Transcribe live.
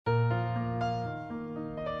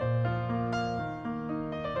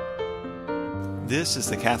This is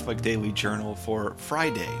the Catholic Daily Journal for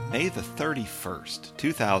Friday, May the 31st,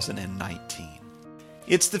 2019.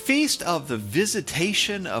 It's the feast of the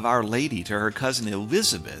visitation of Our Lady to her cousin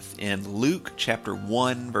Elizabeth in Luke chapter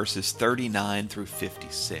 1, verses 39 through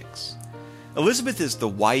 56. Elizabeth is the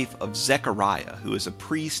wife of Zechariah, who is a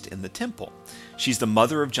priest in the temple. She's the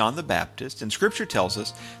mother of John the Baptist, and Scripture tells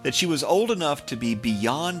us that she was old enough to be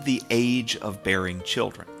beyond the age of bearing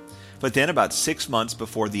children. But then about 6 months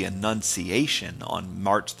before the Annunciation on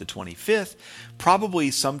March the 25th, probably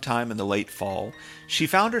sometime in the late fall, she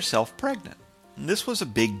found herself pregnant. And this was a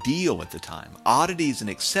big deal at the time. Oddities and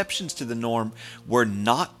exceptions to the norm were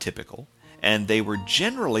not typical, and they were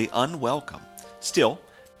generally unwelcome. Still,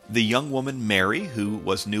 the young woman Mary, who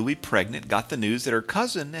was newly pregnant, got the news that her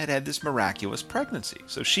cousin had had this miraculous pregnancy.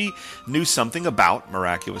 So she knew something about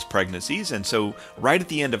miraculous pregnancies, and so right at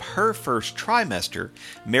the end of her first trimester,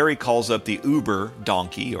 Mary calls up the Uber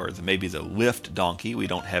donkey, or maybe the Lyft donkey, we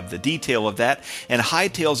don't have the detail of that, and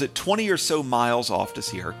hightails it 20 or so miles off to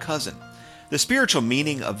see her cousin. The spiritual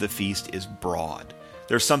meaning of the feast is broad.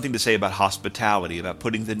 There's something to say about hospitality, about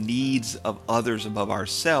putting the needs of others above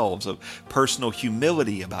ourselves, of personal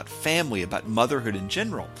humility, about family, about motherhood in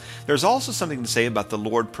general. There's also something to say about the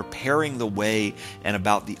Lord preparing the way and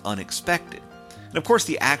about the unexpected. And of course,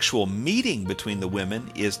 the actual meeting between the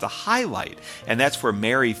women is the highlight, and that's where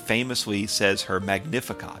Mary famously says her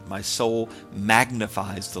Magnificat, "My soul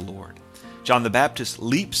magnifies the Lord." John the Baptist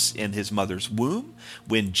leaps in his mother's womb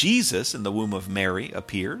when Jesus, in the womb of Mary,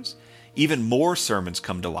 appears. Even more sermons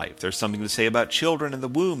come to life. There's something to say about children in the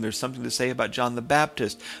womb. There's something to say about John the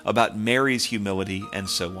Baptist, about Mary's humility, and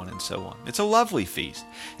so on and so on. It's a lovely feast,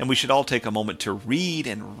 and we should all take a moment to read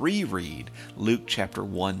and reread Luke chapter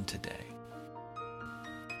 1 today.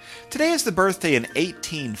 Today is the birthday in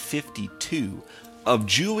 1852 of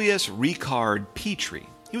Julius Richard Petri.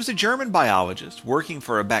 He was a German biologist working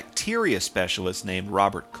for a bacteria specialist named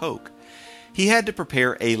Robert Koch. He had to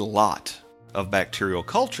prepare a lot of bacterial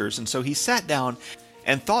cultures, and so he sat down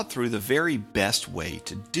and thought through the very best way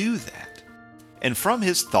to do that. And from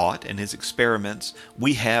his thought and his experiments,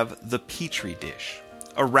 we have the Petri dish,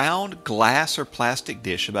 a round glass or plastic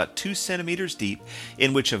dish about 2 centimeters deep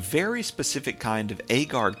in which a very specific kind of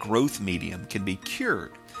agar growth medium can be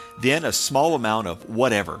cured. Then a small amount of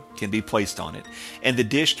whatever can be placed on it, and the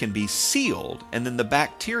dish can be sealed, and then the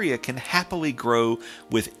bacteria can happily grow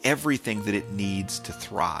with everything that it needs to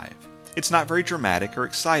thrive. It's not very dramatic or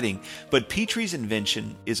exciting, but Petri's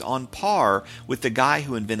invention is on par with the guy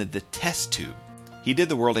who invented the test tube. He did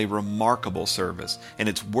the world a remarkable service, and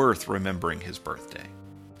it's worth remembering his birthday.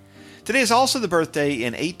 Today is also the birthday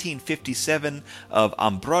in 1857 of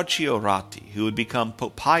Ambrogio Ratti, who would become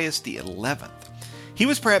Pope Pius XI. He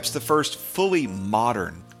was perhaps the first fully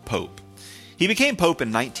modern pope. He became pope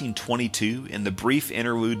in 1922 in the brief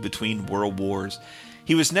interlude between world wars.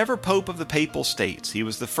 He was never Pope of the Papal States. He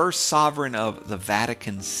was the first sovereign of the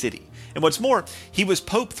Vatican City. And what's more, he was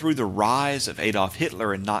Pope through the rise of Adolf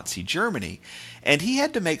Hitler in Nazi Germany, and he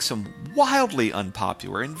had to make some wildly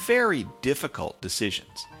unpopular and very difficult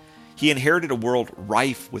decisions. He inherited a world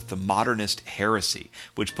rife with the modernist heresy,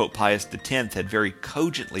 which Pope Pius X had very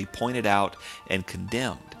cogently pointed out and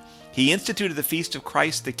condemned. He instituted the Feast of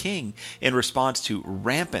Christ the King in response to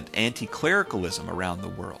rampant anti-clericalism around the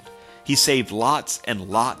world. He saved lots and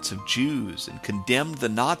lots of Jews and condemned the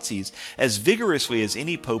Nazis as vigorously as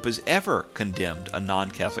any pope has ever condemned a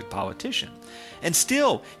non-Catholic politician. And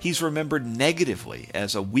still, he's remembered negatively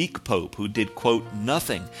as a weak pope who did, quote,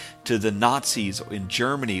 nothing to the Nazis in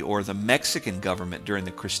Germany or the Mexican government during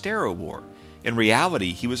the Cristero War. In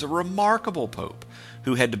reality, he was a remarkable pope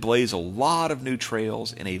who had to blaze a lot of new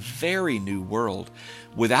trails in a very new world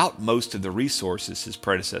without most of the resources his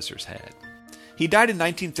predecessors had. He died in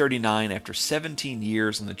 1939 after 17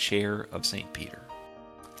 years in the chair of St. Peter.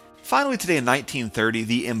 Finally, today in 1930,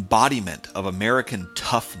 the embodiment of American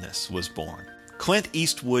toughness was born. Clint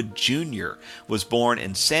Eastwood Jr. was born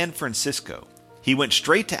in San Francisco. He went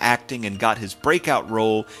straight to acting and got his breakout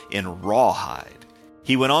role in Rawhide.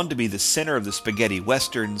 He went on to be the center of the spaghetti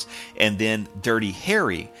westerns and then Dirty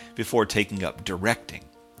Harry before taking up directing.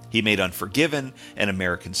 He made Unforgiven and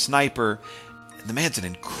American Sniper. The man's an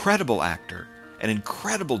incredible actor, an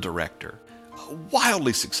incredible director, a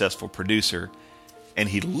wildly successful producer, and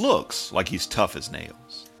he looks like he's tough as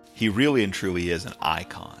nails. He really and truly is an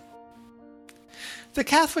icon. The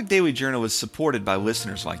Catholic Daily Journal is supported by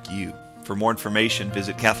listeners like you. For more information,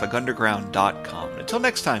 visit CatholicUnderground.com. Until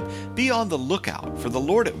next time, be on the lookout for the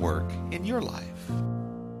Lord at work in your life.